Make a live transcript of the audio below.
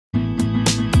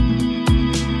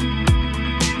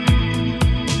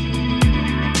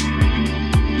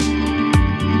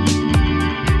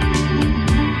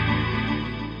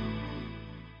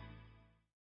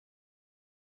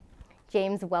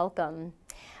James, welcome.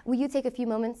 Will you take a few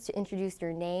moments to introduce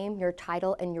your name, your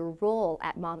title, and your role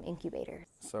at Mom Incubators?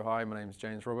 So hi, my name is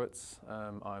James Roberts.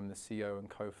 I'm the CEO and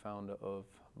co-founder of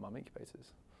Mom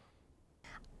Incubators.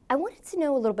 I wanted to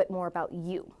know a little bit more about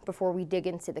you before we dig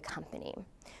into the company.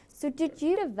 So did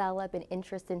you develop an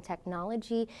interest in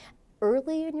technology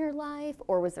early in your life,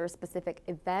 or was there a specific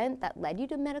event that led you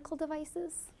to medical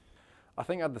devices? I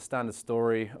think I had the standard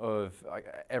story of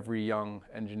every young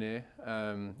engineer,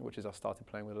 which is I started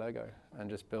playing with Lego and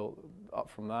just built up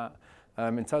from that.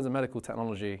 In terms of medical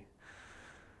technology,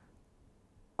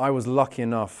 I was lucky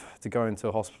enough to go into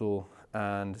a hospital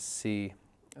and see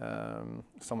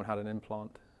someone had an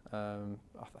implant, I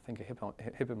think a hip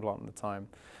implant at the time,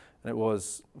 and it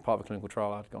was part of a clinical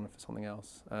trial. I'd gone for something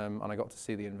else, and I got to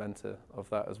see the inventor of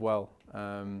that as well.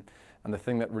 And the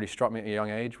thing that really struck me at a young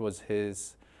age was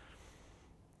his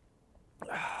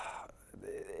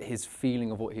feeling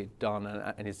of what he'd done,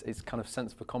 and his kind of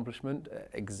sense of accomplishment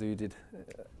exuded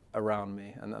around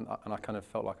me, and I kind of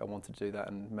felt like I wanted to do that,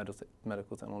 and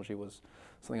medical technology was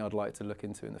something I'd like to look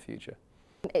into in the future.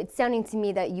 It's sounding to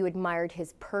me that you admired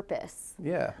his purpose.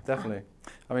 Yeah, definitely.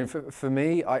 I mean, for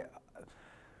me, I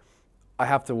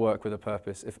have to work with a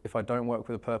purpose. If I don't work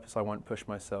with a purpose, I won't push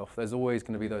myself. There's always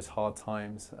going to be those hard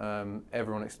times.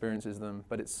 Everyone experiences them,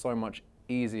 but it's so much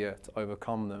easier to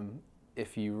overcome them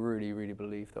if you really, really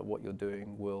believe that what you're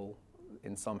doing will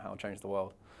in somehow change the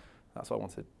world. That's what I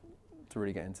wanted to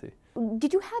really get into.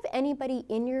 Did you have anybody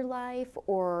in your life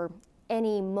or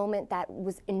any moment that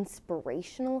was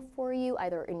inspirational for you,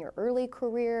 either in your early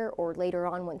career or later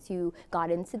on once you got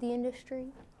into the industry?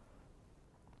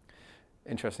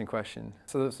 Interesting question.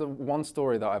 So there's one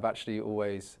story that I've actually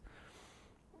always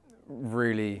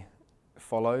really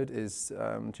followed is,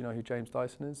 do you know who James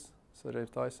Dyson is? So James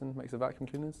Dyson makes the vacuum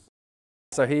cleaners.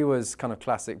 So he was kind of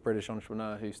classic British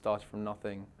entrepreneur who started from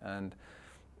nothing and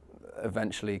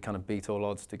eventually kind of beat all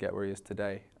odds to get where he is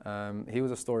today. He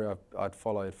was a story I'd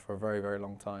followed for a very, very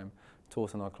long time,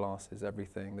 taught in our classes,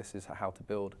 everything. This is how to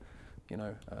build,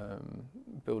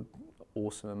 build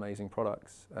awesome, amazing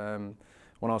products.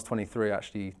 When I was 23, I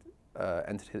actually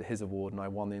entered his award and I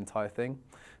won the entire thing.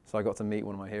 So I got to meet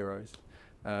one of my heroes,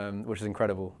 which is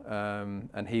incredible.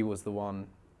 And he was the one.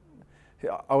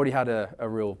 I already had a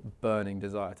real burning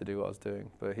desire to do what I was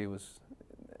doing, but he was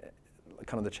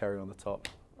kind of the cherry on the top.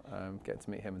 Getting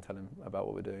to meet him and tell him about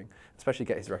what we're doing, especially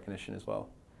get his recognition as well.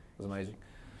 It was amazing.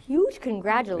 Huge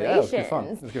congratulations. Yeah, it was good fun.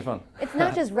 It was good fun. It's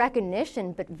not just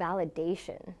recognition, but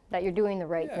validation that you're doing the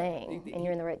right thing and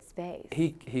you're in the right space.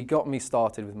 He got me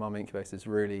started with Mom Incubators,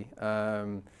 really.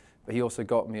 But he also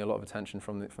got me a lot of attention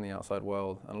from the outside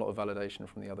world and a lot of validation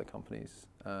from the other companies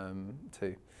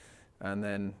too. And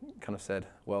then kind of said,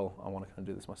 well, I want to kind of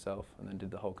do this myself, and then did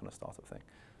the whole kind of startup thing.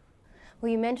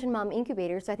 Well, you mentioned Mom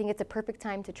Incubators, so I think it's a perfect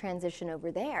time to transition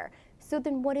over there. So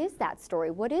then what is that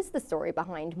story? What is the story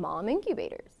behind Mom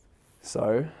Incubators?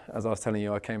 So, as I was telling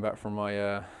you, I came back from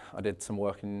my, I did some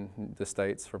work in the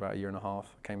States for about a year and a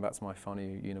half. I came back to my final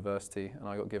university, and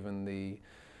I got given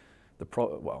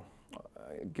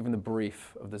given the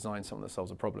brief of design something that solves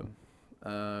a problem.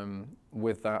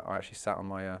 With that, I actually sat on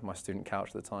my student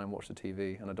couch at the time, watched the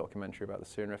TV, and a documentary about the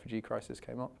Syrian refugee crisis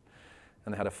came up.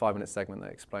 And they had a 5-minute segment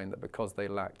that explained that because they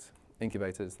lacked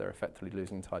incubators, they're effectively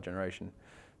losing an entire generation.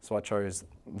 So I chose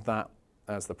that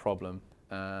as the problem,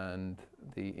 and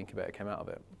the incubator came out of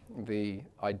it. The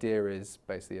idea is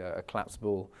basically a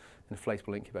collapsible,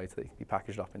 inflatable incubator that can be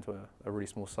packaged up into a really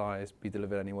small size, be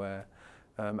delivered anywhere,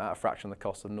 at a fraction of the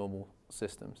cost of normal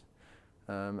systems.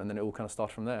 And then it all kind of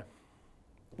started from there.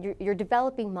 You're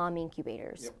developing Mom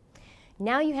Incubators. Yep.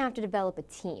 Now you have to develop a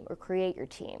team or create your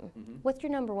team. Mm-hmm. What's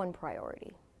your #1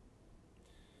 priority?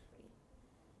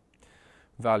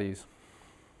 Values.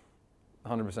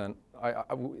 100%.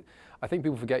 I think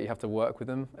people forget you have to work with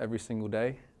them every single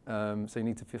day. So you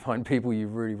need to find people you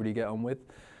really, really get on with.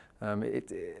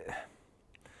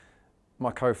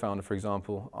 My co-founder, for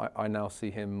example, I now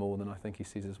see him more than I think he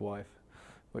sees his wife,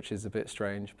 which is a bit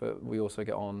strange, but we also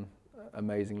get on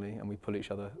amazingly and we pull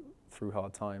each other through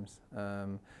hard times.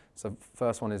 So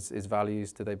first one is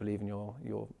values. Do they believe in your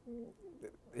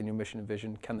mission and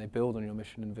vision? Can they build on your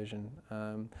mission and vision?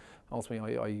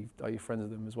 Ultimately, are you friends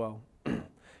with them as well?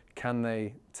 Can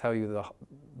they tell you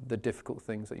the difficult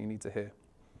things that you need to hear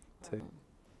too?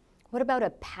 What about a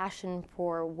passion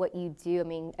for what you do? I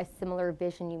mean, a similar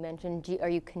vision you mentioned. Are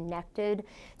you connected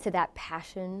to that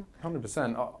passion?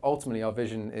 100%. Ultimately, our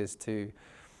vision is to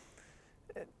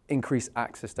increase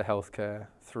access to healthcare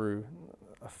through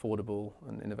affordable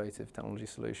and innovative technology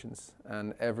solutions.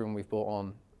 And everyone we've brought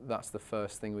on, that's the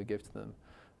first thing we give to them.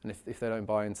 And if they don't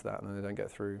buy into that and then they don't get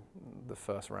through the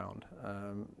first round,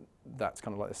 that's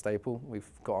kind of like a staple. We've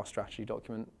got our strategy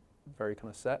document very kind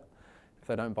of set. If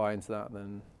they don't buy into that,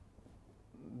 then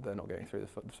they're not getting through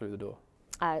the door.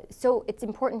 So it's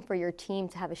important for your team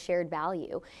to have a shared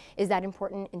value. Is that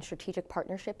important in strategic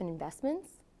partnership and investments?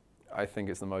 I think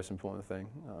it's the most important thing.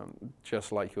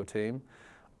 Just like your team,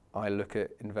 I look at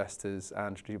investors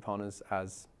and strategic partners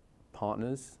as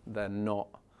partners. They're not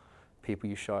people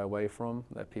you shy away from.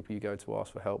 They're people you go to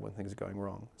ask for help when things are going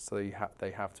wrong. So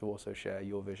they have to also share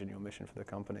your vision, your mission for the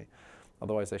company.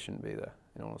 Otherwise, they shouldn't be there,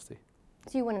 in honesty.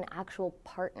 So you want an actual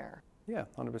partner? Yeah,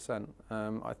 100%.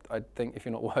 I think if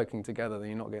you're not working together, then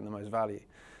you're not getting the most value.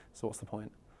 So what's the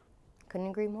point? Couldn't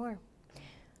agree more.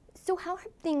 So how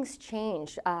have things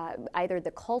changed, either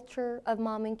the culture of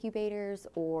Mom Incubators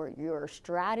or your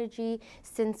strategy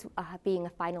since being a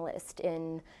finalist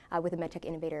with the MedTech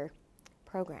Innovator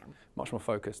program? Much more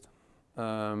focused.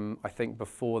 I think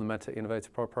before the MedTech Innovator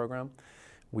program,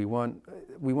 we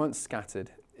weren't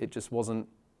scattered. It just wasn't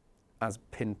as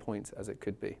pinpoint as it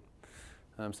could be.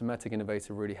 So MedTech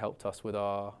Innovator really helped us with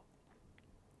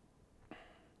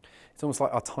it's almost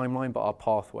like our timeline, but our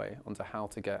pathway onto how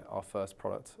to get our first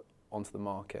product onto the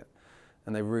market.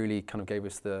 And they really kind of gave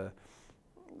us the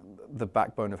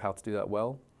backbone of how to do that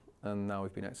well. And now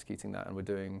we've been executing that, and we're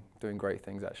doing great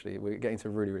things, actually. We're getting to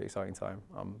a really, really exciting time.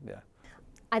 Yeah.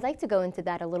 I'd like to go into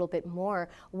that a little bit more.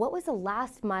 What was the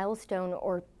last milestone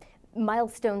or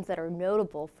milestones that are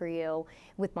notable for you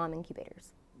with Mom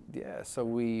Incubators? Yeah, so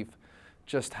we've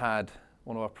just had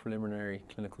one of our preliminary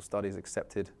clinical studies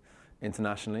accepted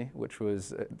internationally, which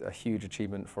was a huge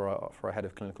achievement for our head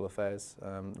of clinical affairs,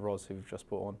 Roz, who we've just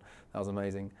brought on. That was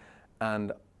amazing.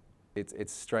 And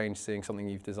it's strange seeing something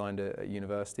you've designed at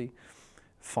university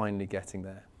finally getting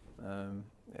there.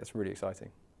 It's really exciting.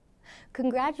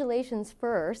 Congratulations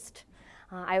first.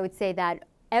 I would say that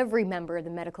every member of the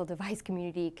medical device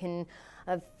community can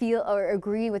feel or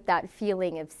agree with that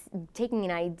feeling of taking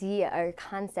an idea or a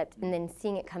concept and then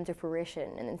seeing it come to fruition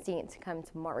and then seeing it come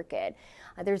to market.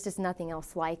 There's just nothing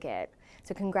else like it.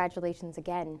 So congratulations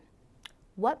again.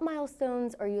 What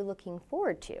milestones are you looking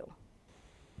forward to?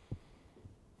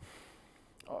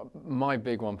 My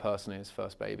big one personally is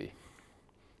first baby,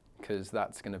 because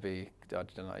that's going to be, I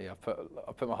don't know, yeah,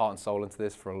 I put my heart and soul into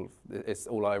this. It's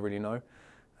all I really know.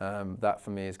 That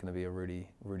for me is going to be a really,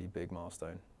 really big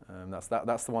milestone. That's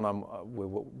the one we're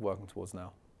working towards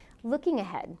now. Looking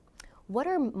ahead, what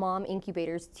are Mom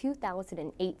Incubators'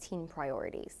 2018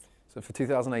 priorities? So for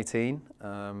 2018,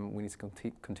 we need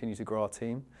to continue to grow our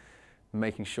team,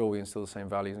 making sure we instill the same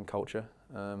values and culture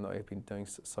that we've been doing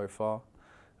so far.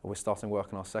 We're starting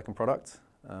work on our second product,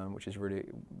 which is really,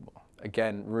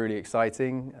 again, really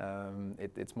exciting.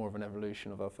 It's more of an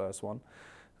evolution of our first one.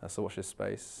 So watch this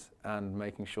space, and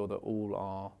making sure that all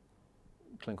our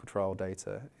clinical trial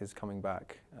data is coming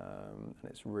back, and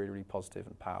it's really, really positive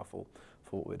and powerful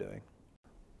for what we're doing.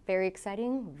 Very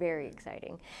exciting, very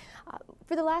exciting.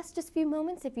 For the last just few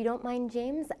moments, if you don't mind,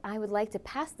 James, I would like to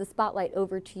pass the spotlight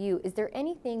over to you. Is there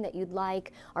anything that you'd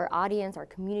like our audience, our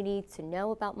community to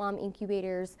know about Mom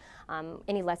Incubators,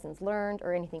 any lessons learned,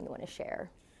 or anything you want to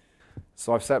share?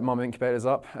 So I've set Mom Incubators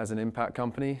up as an impact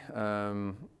company.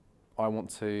 I want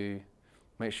to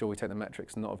make sure we take the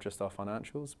metrics not of just our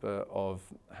financials, but of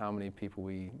how many people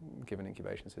we give an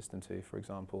incubation system to, for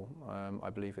example. I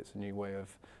believe it's a new way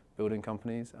of building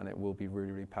companies, and it will be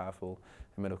really, really powerful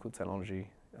in medical technology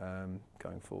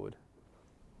going forward.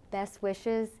 Best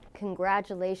wishes,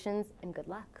 congratulations, and good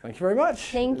luck. Thank you very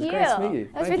much. Thank you. It was great to meet you.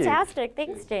 That was fantastic.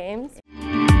 Thanks, James.